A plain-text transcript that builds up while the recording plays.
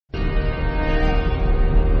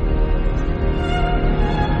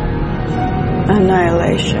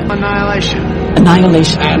Annihilation. Annihilation.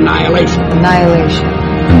 Annihilation. Annihilation. Annihilation.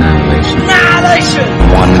 Annihilation. Annihilation.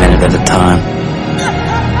 1 minute at a time.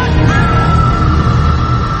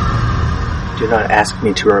 Do not ask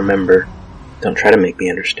me to remember. Don't try to make me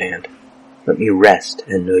understand. Let me rest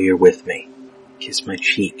and know you're with me. Kiss my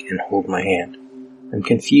cheek and hold my hand. I'm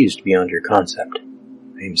confused beyond your concept.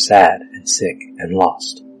 I am sad and sick and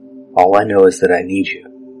lost. All I know is that I need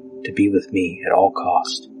you, to be with me at all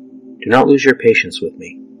cost. Do not lose your patience with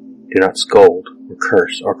me. Do not scold or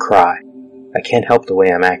curse or cry. I can't help the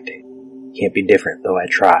way I'm acting. Can't be different though I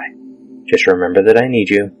try. Just remember that I need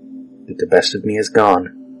you, that the best of me is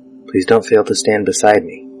gone. Please don't fail to stand beside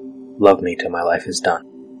me. Love me till my life is done.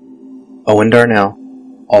 Owen Darnell,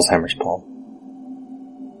 Alzheimer's poem.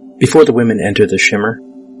 Before the women enter the shimmer,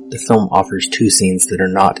 the film offers 2 scenes that are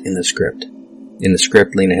not in the script. In the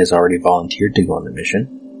script, Lena has already volunteered to go on the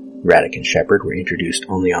mission. Radek and Shepard were introduced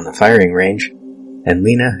only on the firing range, and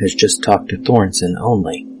Lena has just talked to Thornton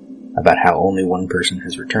only about how only one person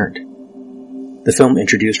has returned. The film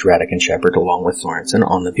introduced Radek and Shepard along with Thornton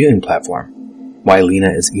on the viewing platform. Why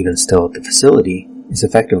Lena is even still at the facility is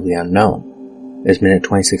effectively unknown. As minute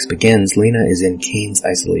 26 begins, Lena is in Kane's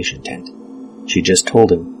isolation tent. She just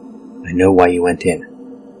told him, "I know why you went in."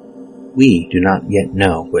 We do not yet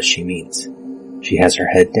know what she means. She has her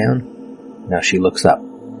head down. Now she looks up.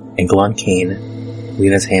 Ankle on Kane,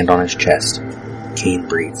 Lena's hand on his chest. Kane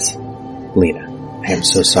breathes. "Lena, I am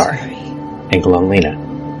so sorry." Ankle on Lena.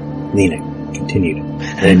 Lena continued,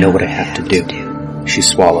 "And I know what I have to do." She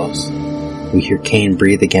swallows. We hear Kane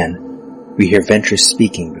breathe again. We hear Ventress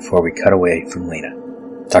speaking before we cut away from Lena.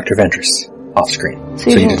 "Dr. Ventress, off screen. So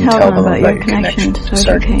you didn't tell them about your connection to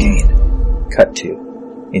Sergeant Kane. Cut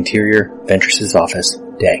to interior Ventress's office,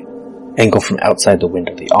 day. Angle from outside the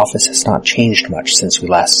window. The office has not changed much since we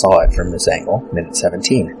last saw it from this angle, minute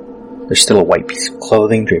 17. There's still a white piece of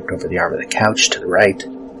clothing draped over the arm of the couch to the right.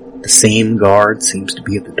 The same guard seems to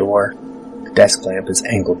be at the door. The desk lamp is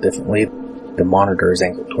angled differently. The monitor is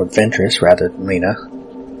angled toward Ventress rather than Lena.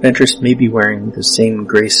 Ventress may be wearing the same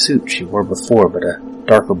gray suit she wore before, but a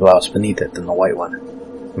darker blouse beneath it than the white one.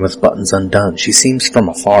 And with buttons undone, she seems, from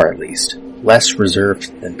afar at least, less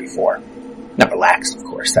reserved than before. Not relaxed, of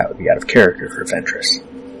course, that would be out of character for Ventress.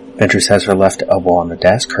 Ventress has her left elbow on the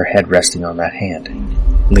desk, her head resting on that hand.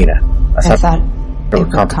 Lena, I thought it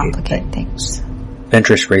would complicate things.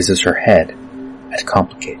 Ventress raises her head at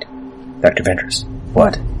complicate. Dr. Ventress,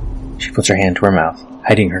 what? She puts her hand to her mouth,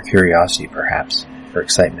 hiding her curiosity, perhaps, her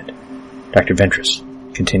excitement. Dr. Ventress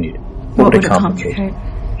continued. What would it complicate?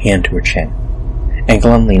 Hand to her chin.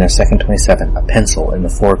 Ankle on Lena, second 27, a pencil in the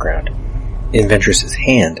foreground. In Ventress's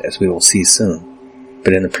hand, as we will see soon.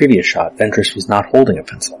 But in the previous shot, Ventress was not holding a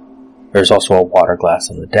pencil. There's also a water glass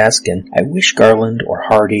on the desk, and I wish Garland or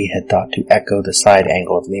Hardy had thought to echo the side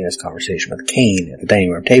angle of Lena's conversation with Kane at the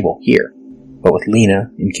dining room table here, but with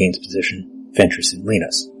Lena in Kane's position, Ventress in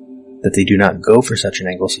Lena's. That they do not go for such an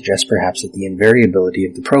angle suggests perhaps that the invariability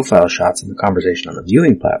of the profile shots in the conversation on the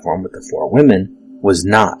viewing platform with the 4 women was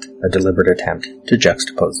not a deliberate attempt to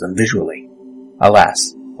juxtapose them visually.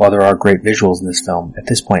 Alas, while there are great visuals in this film, at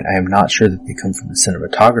this point I am not sure that they come from the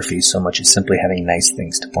cinematography so much as simply having nice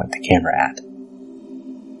things to point the camera at.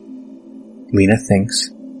 Lena thinks.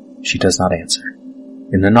 She does not answer.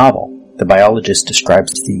 In the novel, the biologist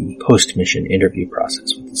describes the post-mission interview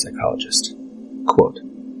process with the psychologist. Quote,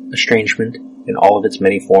 "Estrangement, in all of its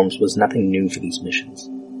many forms, was nothing new for these missions.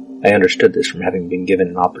 I understood this from having been given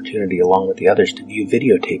an opportunity along with the others to view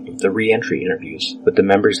videotape of the re-entry interviews with the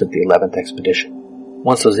members of the 11th Expedition.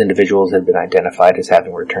 Once those individuals had been identified as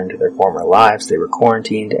having returned to their former lives, they were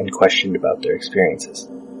quarantined and questioned about their experiences.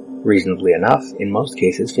 Reasonably enough, in most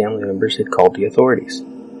cases, family members had called the authorities,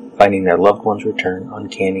 finding their loved one's return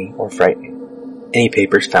uncanny or frightening. Any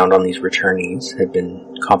papers found on these returnees had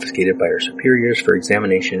been confiscated by our superiors for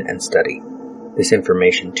examination and study. This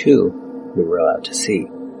information, too, we were allowed to see.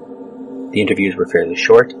 The interviews were fairly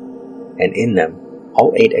short, and in them,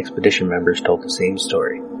 all 8 expedition members told the same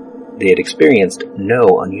story. They had experienced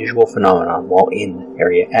no unusual phenomenon while in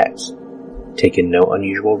Area X, taken no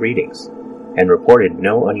unusual readings, and reported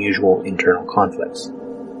no unusual internal conflicts.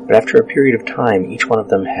 But after a period of time, each one of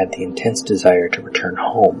them had the intense desire to return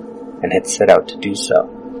home, and had set out to do so.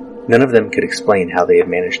 None of them could explain how they had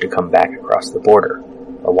managed to come back across the border,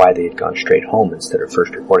 or why they had gone straight home instead of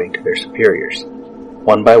first reporting to their superiors.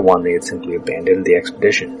 One by one, they had simply abandoned the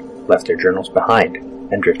expedition, left their journals behind,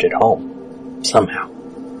 and drifted home. Somehow.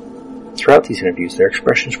 Throughout these interviews, their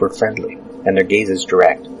expressions were friendly, and their gazes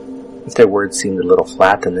direct. If their words seemed a little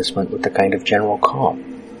flat, then this went with the kind of general calm,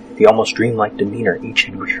 the almost dreamlike demeanor each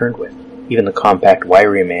had returned with, Even the compact,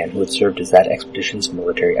 wiry man who had served as that expedition's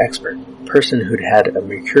military expert. A person who'd had a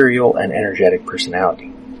mercurial and energetic personality.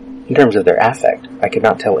 In terms of their affect, I could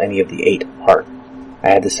not tell any of the 8 apart.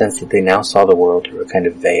 I had the sense that they now saw the world through a kind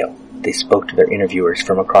of veil. They spoke to their interviewers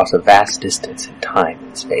from across a vast distance in time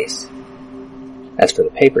and space. As for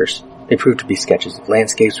the papers, they proved to be sketches of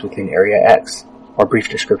landscapes within Area X, or brief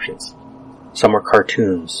descriptions. Some were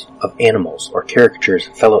cartoons of animals or caricatures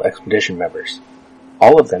of fellow expedition members.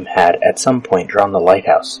 All of them had at some point drawn the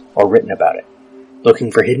lighthouse, or written about it.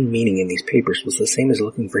 Looking for hidden meaning in these papers was the same as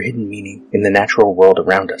looking for hidden meaning in the natural world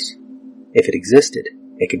around us. If it existed,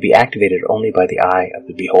 it could be activated only by the eye of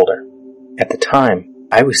the beholder. At the time,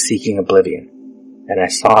 I was seeking oblivion, and I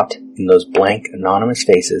sought in those blank, anonymous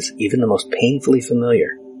faces, even the most painfully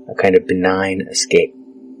familiar, a kind of benign escape,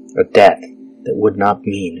 a death that would not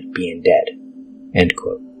mean being dead. End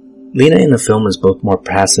quote. Lena in the film is both more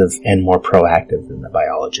passive and more proactive than the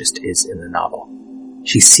biologist is in the novel.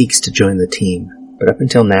 She seeks to join the team, but up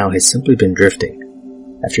until now has simply been drifting.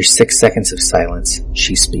 After 6 seconds of silence,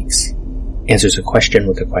 she speaks. Answers a question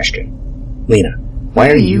with a question. Lena, why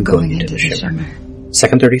are you going into the shimmer?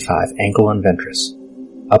 Second 35, Angle on Ventress.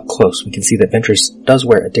 Up close, we can see that Ventress does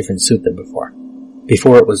wear a different suit than before.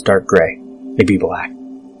 Before it was dark gray, maybe black.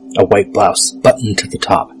 A white blouse, buttoned to the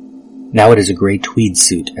top. Now it is a gray tweed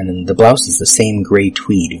suit, and the blouse is the same gray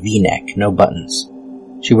tweed V-neck, no buttons.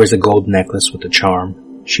 She wears a gold necklace with a charm.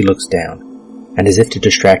 She looks down, and as if to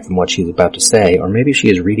distract from what she is about to say, or maybe she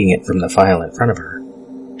is reading it from the file in front of her,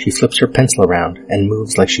 she flips her pencil around and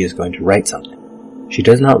moves like she is going to write something. She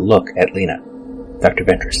does not look at Lena. Dr.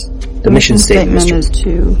 Ventress. The mission statement is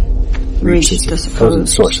to reach the supposed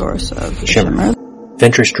source of the shimmer.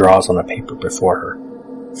 Ventress draws on the paper before her.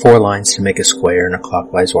 4 lines to make a square in a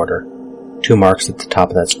clockwise order. 2 marks at the top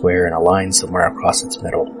of that square and a line somewhere across its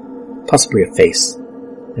middle. Possibly a face.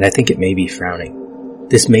 And I think it may be frowning.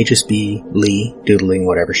 This may just be Lee doodling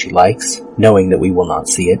whatever she likes, knowing that we will not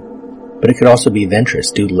see it. But it could also be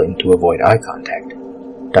Ventress doodling to avoid eye contact.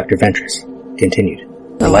 Dr. Ventress continued.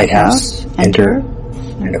 The lighthouse, enter,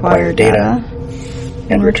 and acquire data,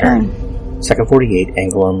 and return. Second 48,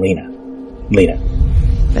 Angle on Lena. Lena.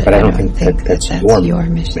 But I don't think that's your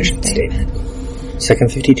mission statement.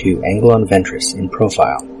 Second 52, Angle on Ventress in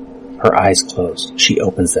profile. Her eyes closed. She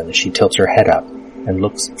opens them as she tilts her head up and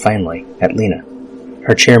looks finally at Lena.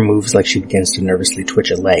 Her chair moves like she begins to nervously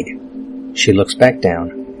twitch a leg. She looks back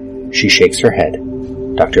down. She shakes her head.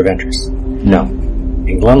 Dr. Ventress. No.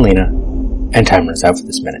 Angle on Lena. And time runs out for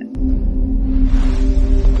this minute.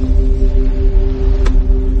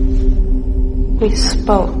 We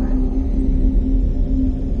spoke.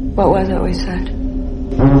 What was it we said?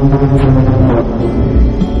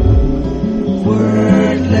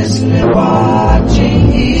 Wordlessly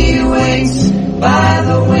watching, he waits by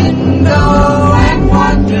the window and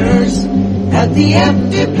wonders at the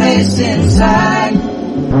empty place inside.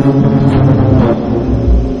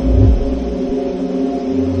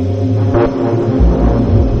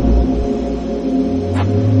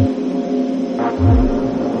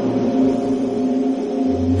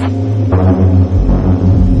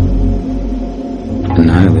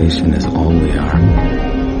 Annihilation is all we are.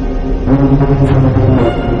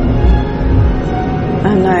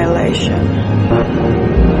 Annihilation.